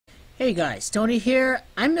Hey guys, Tony here.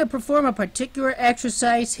 I'm going to perform a particular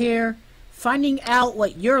exercise here, finding out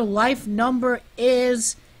what your life number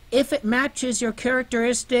is, if it matches your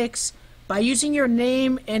characteristics, by using your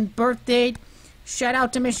name and birth date. Shout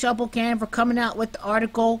out to Michelle Bucannon for coming out with the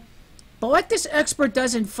article. But what this expert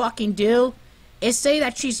doesn't fucking do is say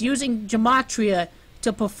that she's using gematria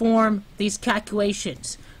to perform these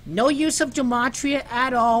calculations. No use of gematria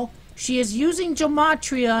at all. She is using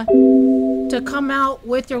gematria to come out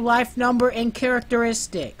with your life number and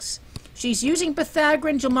characteristics. She's using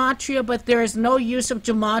Pythagorean gematria, but there is no use of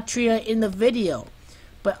gematria in the video.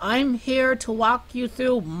 But I'm here to walk you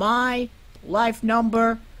through my life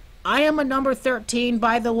number. I am a number 13,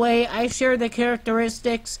 by the way. I share the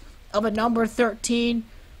characteristics of a number 13,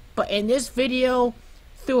 but in this video,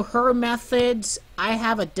 through her methods, I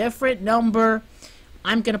have a different number.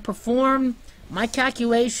 I'm going to perform my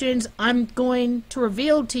calculations. I'm going to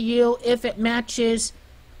reveal to you if it matches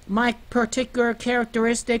my particular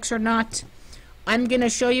characteristics or not. I'm going to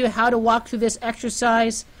show you how to walk through this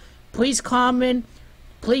exercise. Please comment.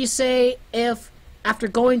 Please say if, after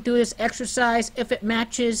going through this exercise, if it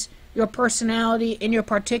matches your personality and your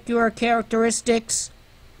particular characteristics.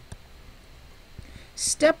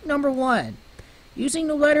 Step number 1. Using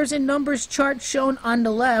the letters and numbers chart shown on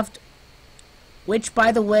the left, which,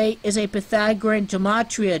 by the way, is a Pythagorean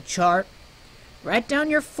gematria chart. Write down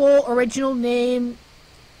your full original name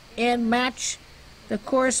and match the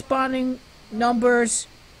corresponding numbers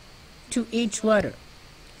to each letter.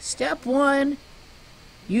 Step 1.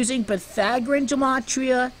 Using Pythagorean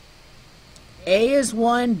gematria, A is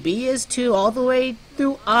 1, B is 2, all the way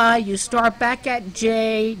through I. You start back at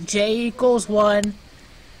J. J equals 1.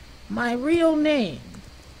 My real name,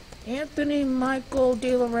 Anthony Michael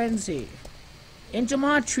De Lorenzi. In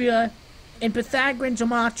gematria, in Pythagorean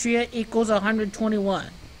gematria, equals 121.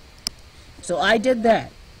 So I did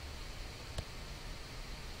that.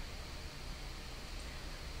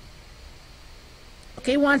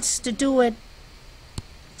 Okay, wants to do it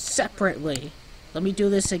separately. Let me do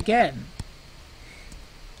this again.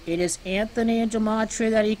 It is Anthony in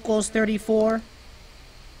gematria, that equals 34.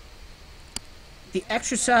 The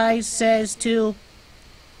exercise says to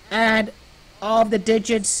add all of the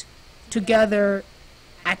digits together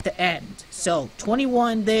at the end. So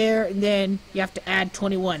 21 there, and then you have to add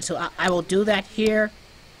 21. So I will do that here.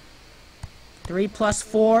 3 plus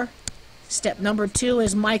 4. Step number 2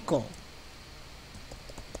 is Michael.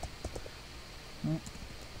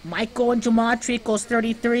 Michael in gematria equals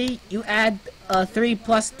 33. You add 3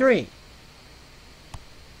 plus 3.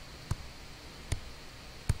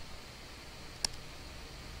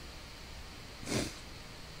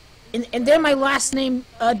 And then my last name,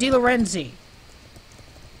 De Lorenzi.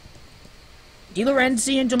 De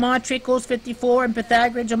Lorenzi in gematria equals 54. In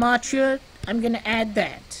Pythagorean gematria, I'm going to add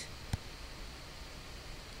that.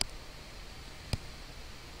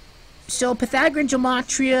 So Pythagorean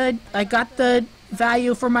gematria, I got the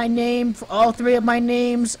value for my name, for all 3 of my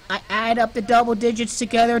names. I add up the double digits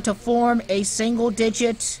together to form a single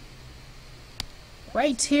digit.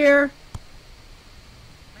 Right here,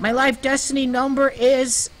 my life destiny number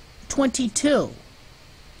is 22.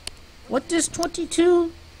 What does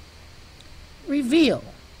 22 reveal?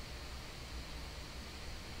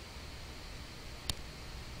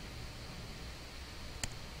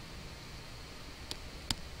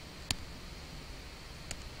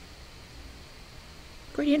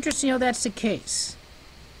 Pretty interesting how that's the case.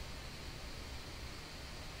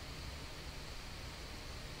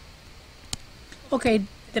 Okay,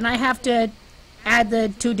 then I have to add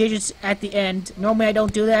the 2 digits at the end. Normally I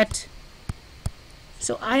don't do that.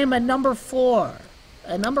 So I am a number 4.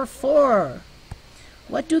 A number 4.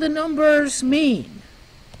 What do the numbers mean?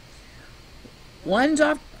 One's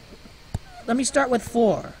off. Let me start with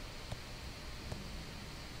 4.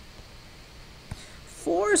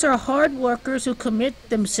 4s are hard workers who commit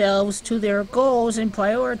themselves to their goals and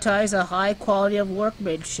prioritize a high quality of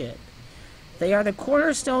workmanship. They are the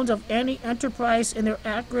cornerstones of any enterprise, and their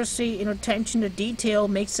accuracy and attention to detail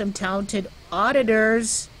makes them talented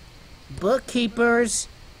auditors, bookkeepers,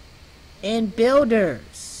 and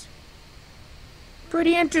builders.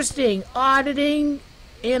 Pretty interesting. Auditing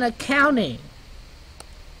and accounting.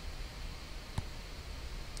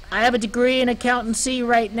 I have a degree in accountancy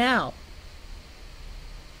right now.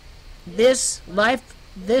 This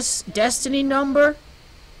destiny number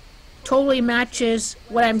totally matches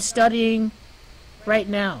what I'm studying right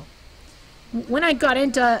now. When I got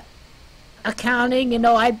into accounting,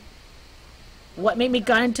 what made me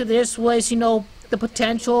got into this was, the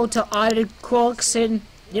potential to audit crooks and,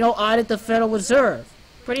 audit the Federal Reserve.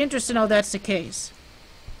 Pretty interesting how that's the case.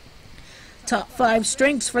 Top 5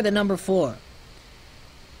 strengths for the number 4.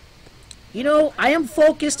 You know, I am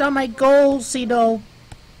focused on my goals, you know,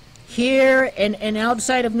 here and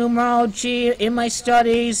outside of numerology, in my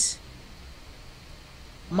studies.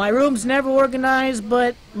 My room's never organized,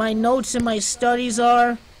 but my notes and my studies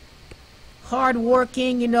are. Hard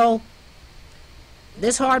working, you know.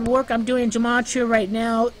 This hard work I'm doing in Gematria right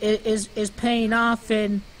now is paying off,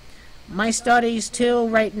 and my studies too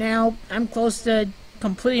right now. I'm close to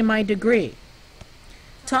completing my degree.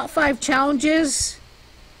 Top 5 challenges.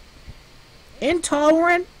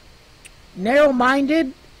 Intolerant,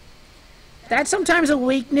 narrow-minded. That's sometimes a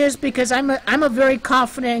weakness because I'm a very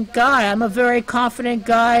confident guy. I'm a very confident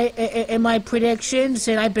guy in my predictions,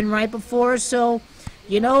 and I've been right before. So,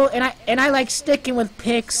 you know, and I like sticking with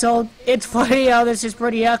picks. So it's funny how this is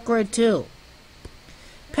pretty accurate too.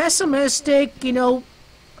 Pessimistic, you know.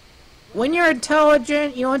 When you're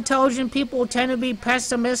intelligent, you know, intelligent people tend to be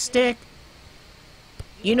pessimistic.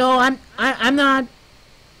 You know, I'm not.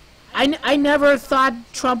 I never thought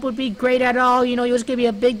Trump would be great at all. You know, he was going to be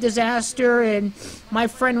a big disaster. And my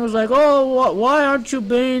friend was like, oh, why aren't you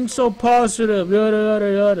being so positive? Yada,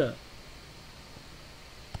 yada, yada.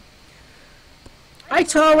 I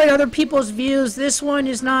tolerate other people's views. This one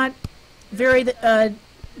is not very,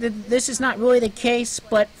 this is not really the case.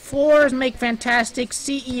 But 4s make fantastic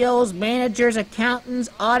CEOs, managers, accountants,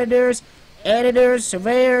 auditors, editors,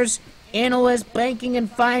 surveyors, analysts, banking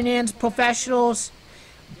and finance professionals,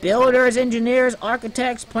 builders, engineers,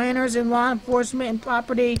 architects, planners, and law enforcement and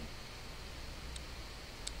property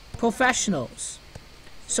professionals.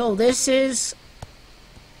 So this is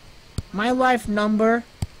my life number.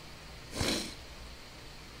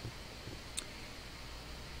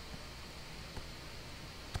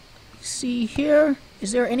 See here,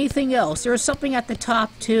 is there anything else? There is something at the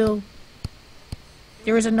top too.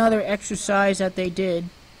 There is another exercise that they did.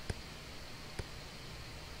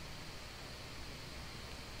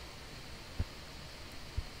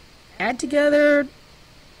 Add together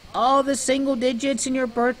all the single digits in your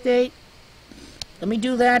birth date. Let me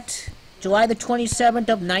do that. July the 27th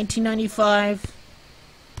of 1995.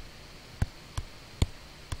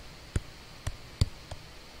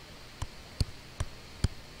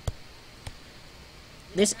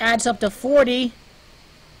 This adds up to 40.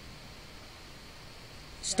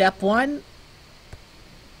 Step 1.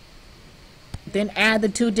 Then add the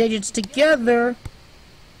 2 digits together.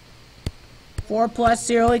 4 plus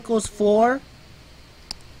 0 equals 4.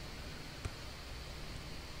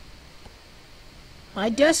 My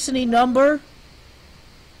destiny number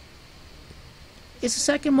is the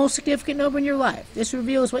second most significant number in your life. This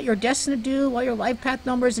reveals what you're destined to do, while your life path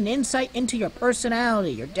number is an insight into your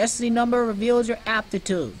personality. Your destiny number reveals your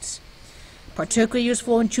aptitudes. Particularly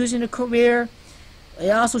useful in choosing a career. It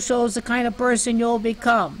also shows the kind of person you'll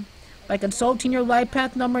become. By consulting your life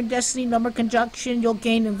path number and destiny number conjunction, you'll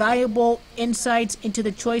gain invaluable insights into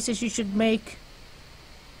the choices you should make.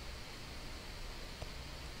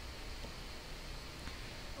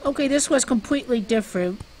 Okay, this was completely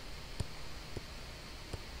different.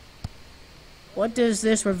 What does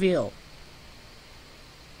this reveal?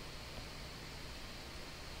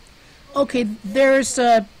 Okay, there's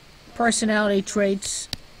personality traits.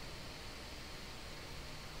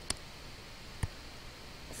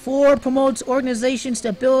 4 promotes organization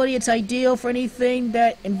stability. It's ideal for anything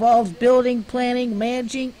that involves building, planning,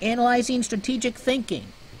 managing, analyzing, strategic thinking.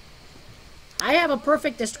 I have a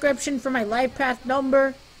perfect description for my life path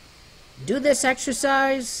number. Do this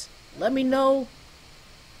exercise. Let me know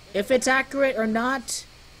if it's accurate or not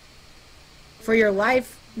for your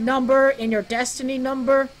life number and your destiny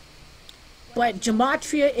number. But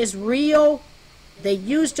Gematria is real. They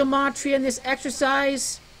use Gematria in this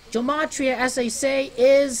exercise. Gematria, as they say,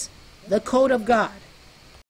 is the code of God.